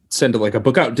send a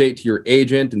book out date to your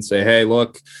agent and say, hey,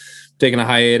 look, taking a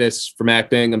hiatus from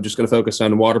acting, I'm just going to focus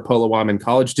on water polo while I'm in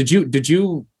college? Did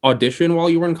you audition while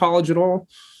you were in college at all?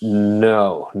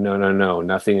 No,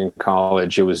 nothing in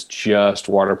college. It was just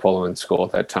water polo in school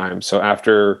at that time. So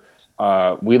after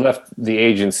we left the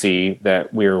agency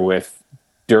that we were with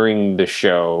during the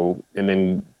show, and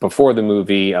then before the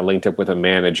movie, I linked up with a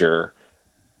manager,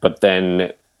 but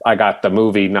then I got the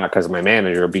movie not because of my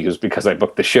manager, because I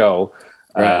booked the show.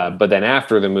 Right. But then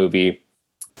after the movie,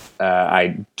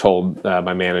 I told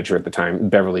my manager at the time,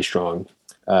 Beverly Strong.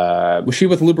 Was she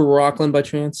with Luber Rockland by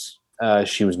chance?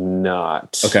 She was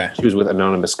not. Okay. She was with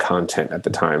Anonymous Content at the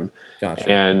time. Gotcha.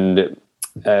 And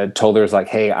told her, like,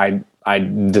 hey,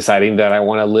 I'm deciding that I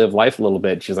want to live life a little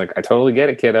bit. She's like, I totally get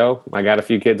it, kiddo. I got a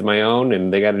few kids of my own,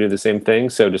 and they got to do the same thing.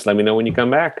 So just let me know when you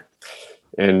come back.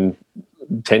 And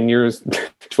 10 years,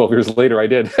 12 years later, I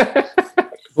did.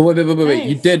 Wait.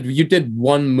 Nice. You did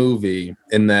one movie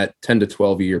in that 10 to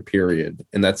 12 year period,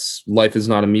 and that's Life Is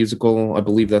Not a Musical. I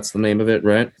believe that's the name of it,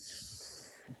 right?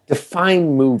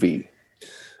 Define movie.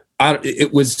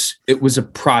 it was a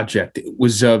project. It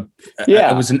was it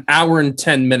was an hour and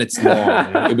 10 minutes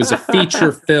long. It was a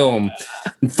feature film.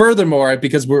 And furthermore,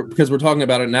 because we're talking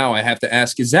about it now, I have to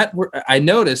ask: is that where I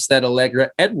noticed that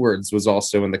Allegra Edwards was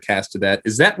also in the cast of that?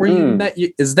 Is that where you met?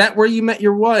 Is that where you met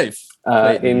your wife?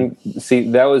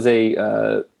 That was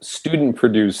a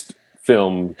student-produced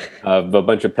film of a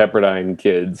bunch of Pepperdine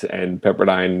kids, and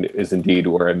Pepperdine is indeed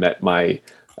where I met my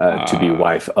to-be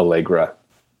wife, Allegra.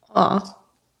 Aw.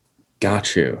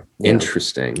 Got you. Yeah.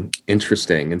 Interesting.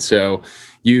 And so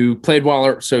you played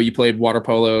water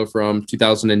polo from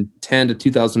 2010 to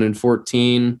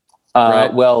 2014.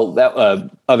 Right? Well, that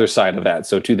other side of that.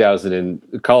 So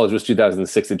college was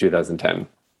 2006 to 2010.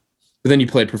 But then you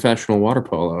played professional water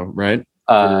polo, right?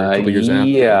 For a couple years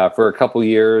after. For a couple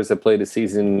years. I played a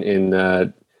season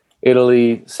in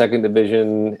Italy, second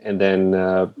division, and then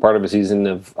part of a season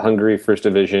of Hungary, first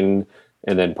division,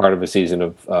 and then part of a season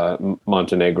of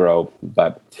Montenegro.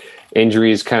 But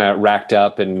injuries kind of racked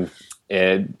up, and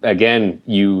again,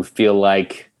 you feel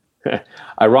like,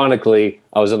 ironically,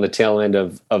 I was on the tail end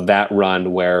of that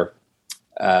run where,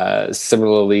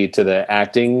 similarly to the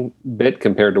acting bit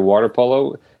compared to water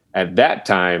polo, at that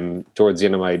time, towards the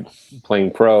end of my playing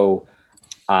pro,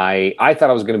 I thought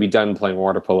I was going to be done playing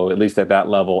water polo, at least at that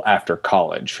level, after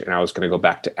college, and I was going to go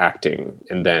back to acting.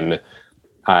 And then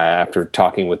after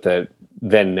talking with the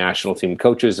then national team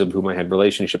coaches of whom I had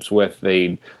relationships with,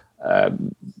 they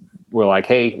were like,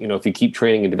 hey, if you keep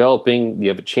training and developing, you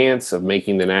have a chance of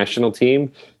making the national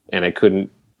team. And I couldn't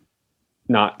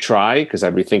not try, because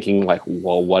I'd be thinking like,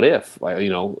 well, what if? Like,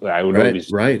 I would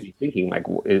always be thinking like,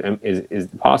 is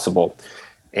it possible?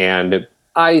 And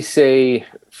I say,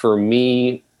 for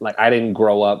me, like, I didn't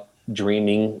grow up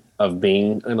dreaming of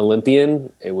being an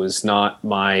Olympian. It was not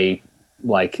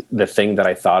the thing that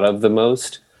I thought of the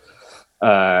most.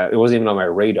 It wasn't even on my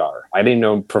radar. I didn't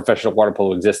know professional water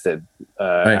polo existed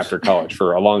after college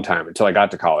for a long time, until I got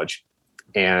to college.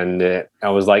 And I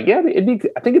was like, I think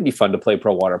it'd be fun to play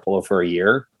pro water polo for a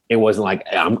year. It wasn't like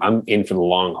I'm in for the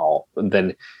long haul. But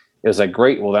then it was like,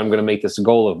 great, well, I'm going to make this a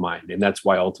goal of mine. And that's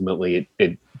why ultimately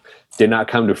it did not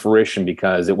come to fruition,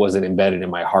 because it wasn't embedded in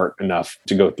my heart enough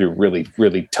to go through really,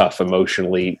 really tough,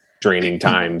 emotionally draining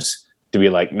times to be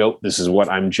like, nope, this is what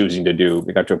I'm choosing to do.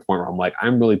 We got to a point where I'm like,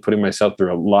 I'm really putting myself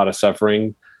through a lot of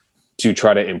suffering to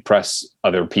try to impress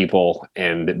other people,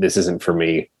 and this isn't for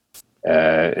me.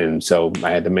 And so I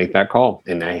had to make that call,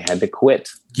 and I had to quit.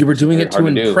 You were doing it to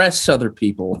impress other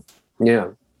people.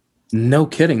 Yeah. No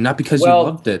kidding. Not because you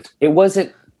loved it. It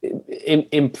wasn't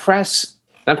impress.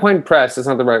 Not quite impressed. That's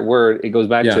not the right word. It goes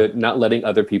back to not letting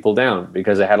other people down,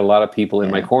 because I had a lot of people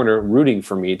in my corner rooting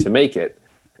for me to make it.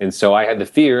 And so I had the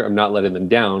fear of not letting them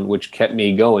down, which kept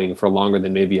me going for longer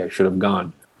than maybe I should have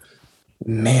gone.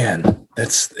 Man,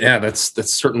 that's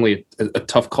certainly a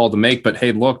tough call to make. But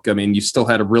hey, look, I mean, you still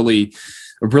had a really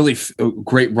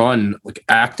great run, like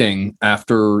acting,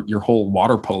 after your whole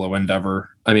water polo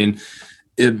endeavor. I mean,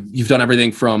 you've done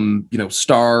everything from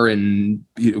star and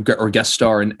or guest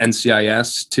star in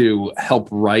NCIS to help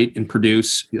write and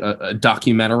produce a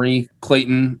documentary,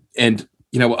 Clayton. And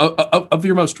of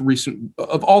your most recent,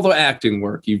 of all the acting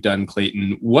work you've done,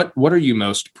 Clayton, what are you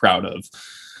most proud of?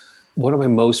 What am I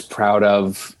most proud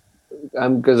of?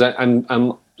 Because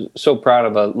I'm so proud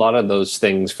of a lot of those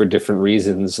things for different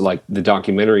reasons. Like the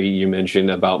documentary you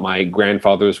mentioned about my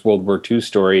grandfather's World War II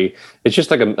story. It's just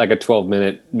like a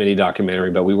 12-minute mini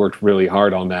documentary, but we worked really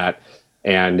hard on that,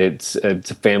 and it's a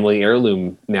family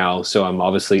heirloom now. So I'm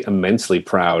obviously immensely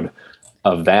proud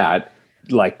of that.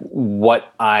 Like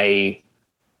what I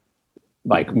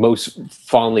most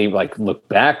fondly look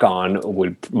back on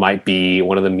might be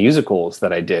one of the musicals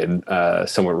that I did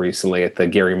somewhat recently at the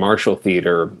Gary Marshall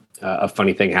Theater. A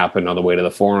funny thing happened on the way to the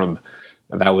Forum.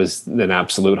 That was an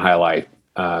absolute highlight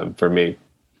for me.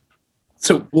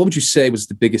 So what would you say was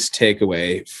the biggest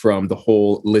takeaway from the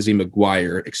whole Lizzie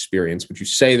McGuire experience? Would you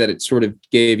say that it sort of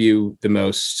gave you the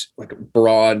most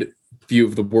broad view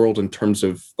of the world in terms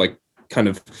of kind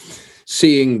of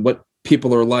seeing what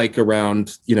people are like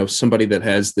around, somebody that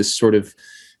has this sort of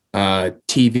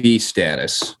TV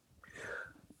status?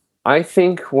 I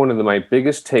think one of my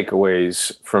biggest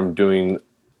takeaways from doing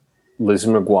Lizzie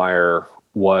McGuire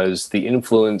was the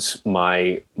influence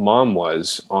my mom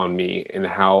was on me and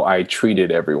how I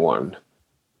treated everyone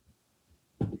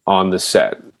on the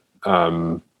set,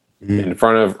 in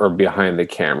front of or behind the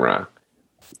camera.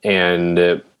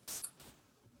 And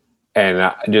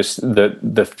just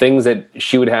the things that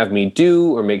she would have me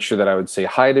do, or make sure that I would say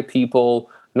hi to people,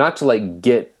 not to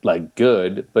get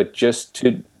good, but just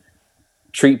to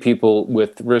treat people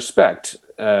with respect.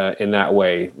 in that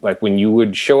way. Like when you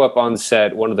would show up on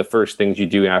set, one of the first things you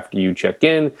do after you check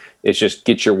in is just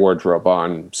get your wardrobe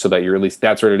on so that you're at least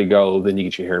that's ready to go. Then you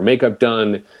get your hair and makeup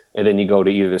done, and then you go to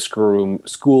either the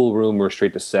school room or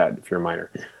straight to set if you're a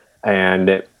minor.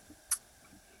 And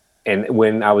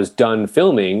when I was done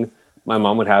filming, my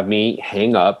mom would have me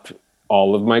hang up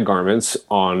all of my garments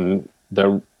on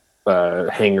the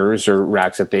hangers or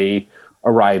racks that they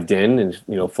arrived in,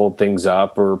 and fold things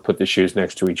up or put the shoes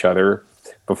next to each other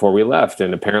before we left.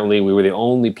 And apparently we were the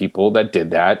only people that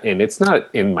did that, and it's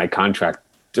not in my contract,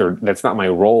 or that's not my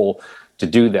role to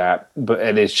do that,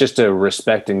 and it's just a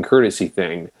respect and courtesy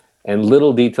thing. And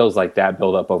little details like that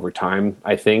build up over time.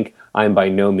 I think I'm by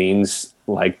no means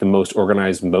like the most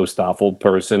organized, most thoughtful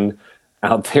person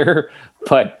out there,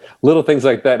 but little things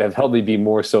like that have helped me be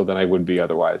more so than I would be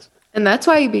otherwise. And that's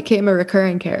why you became a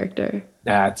recurring character.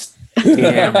 That's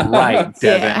damn right,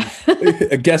 Devin. Yeah.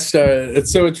 A guest star.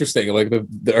 It's so interesting. Like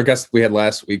our guest we had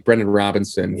last week, Brendan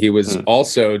Robinson, he was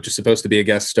also just supposed to be a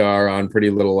guest star on Pretty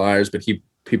Little Liars, but he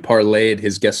parlayed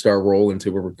his guest star role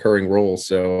into a recurring role.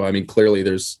 So, I mean, clearly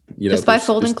there's, just by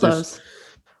folding clothes.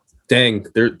 Dang,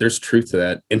 there's truth to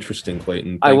that. Interesting,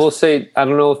 Clayton. Thanks. I will say, I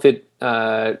don't know if it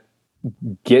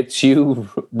gets you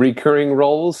recurring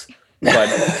roles,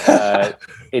 but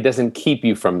it doesn't keep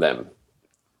you from them.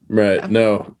 Right.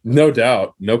 No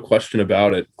doubt. No question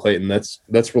about it, Clayton.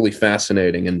 That's really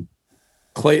fascinating. And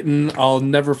Clayton, I'll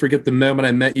never forget the moment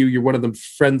I met you. You're one of the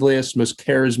friendliest, most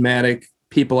charismatic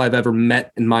people I've ever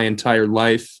met in my entire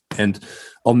life. And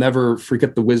I'll never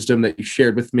forget the wisdom that you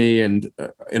shared with me and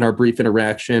in our brief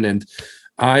interaction. And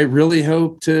I really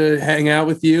hope to hang out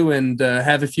with you and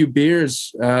have a few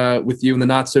beers with you in the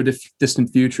not so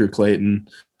distant future, Clayton.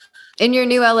 In your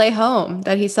new LA home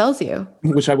that he sells you.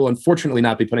 Which I will unfortunately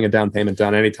not be putting a down payment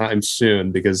on anytime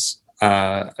soon because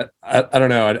I don't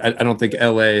know. I don't think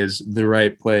LA is the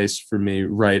right place for me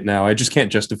right now. I just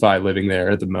can't justify living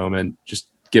there at the moment, just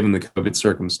given the COVID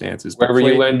circumstances. Wherever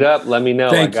you end up, let me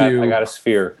know. Thank you. I got a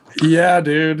sphere. Yeah,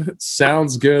 dude.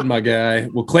 Sounds good, my guy.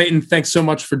 Well, Clayton, thanks so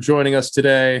much for joining us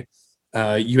today.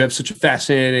 You have such a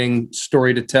fascinating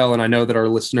story to tell, and I know that our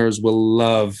listeners will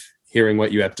love hearing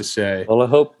what you have to say. Well, I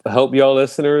hope y'all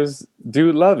listeners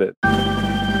do love it.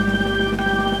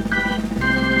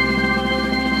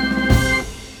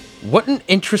 What an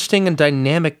interesting and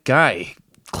dynamic guy.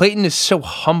 Clayton is so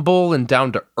humble and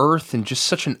down to earth and just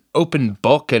such an open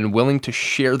book and willing to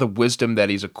share the wisdom that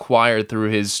he's acquired through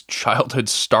his childhood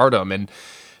stardom. And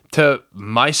to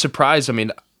my surprise, I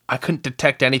mean, I couldn't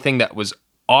detect anything that was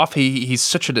off. He's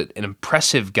such an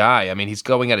impressive guy. I mean, he's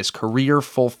going at his career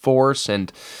full force, and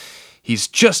he's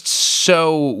just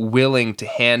so willing to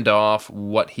hand off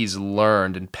what he's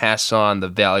learned and pass on the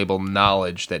valuable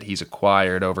knowledge that he's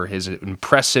acquired over his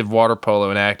impressive water polo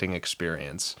and acting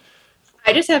experience.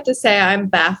 I just have to say I'm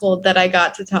baffled that I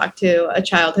got to talk to a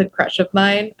childhood crush of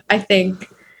mine. I think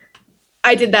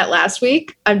I did that last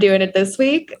week. I'm doing it this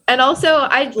week. And also,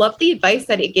 I love the advice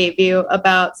that he gave you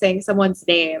about saying someone's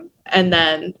name and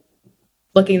then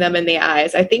looking them in the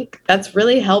eyes. I think that's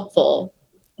really helpful.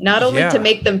 Not only to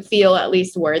make them feel at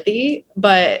least worthy,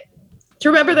 but to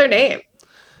remember their name.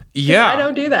 Yeah. I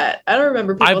don't do that. I don't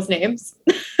remember people's names.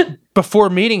 Before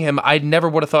meeting him, I never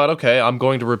would have thought, okay, I'm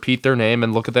going to repeat their name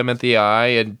and look at them at the eye,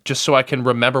 and just so I can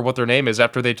remember what their name is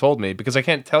after they told me. Because I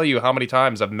can't tell you how many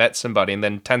times I've met somebody and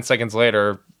then 10 seconds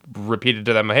later repeated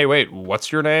to them, hey, wait,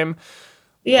 what's your name?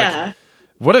 Yeah.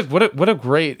 Like, what a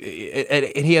great, and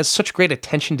he has such great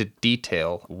attention to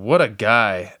detail. What a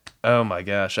guy. Oh my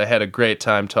gosh, I had a great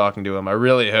time talking to him. I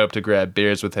really hope to grab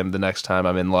beers with him the next time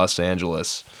I'm in Los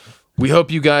Angeles. We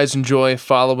hope you guys enjoy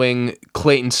following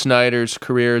Clayton Snyder's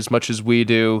career as much as we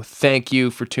do. Thank you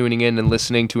for tuning in and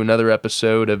listening to another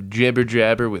episode of Jibber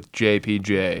Jabber with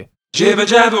JPJ. Jibber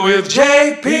Jabber with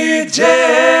JPJ.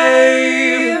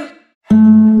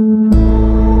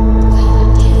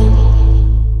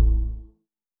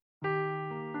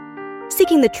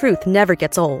 Seeking the truth never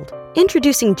gets old.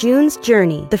 Introducing June's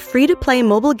Journey, the free-to-play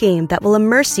mobile game that will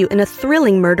immerse you in a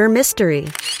thrilling murder mystery.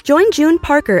 Join June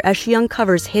Parker as she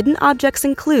uncovers hidden objects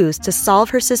and clues to solve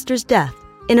her sister's death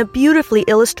in a beautifully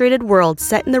illustrated world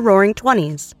set in the Roaring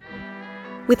 '20s.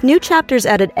 With new chapters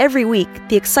added every week,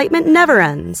 the excitement never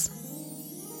ends.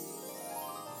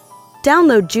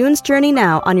 Download June's Journey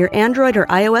now on your Android or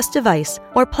iOS device,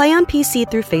 or play on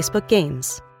PC through Facebook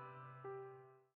Games.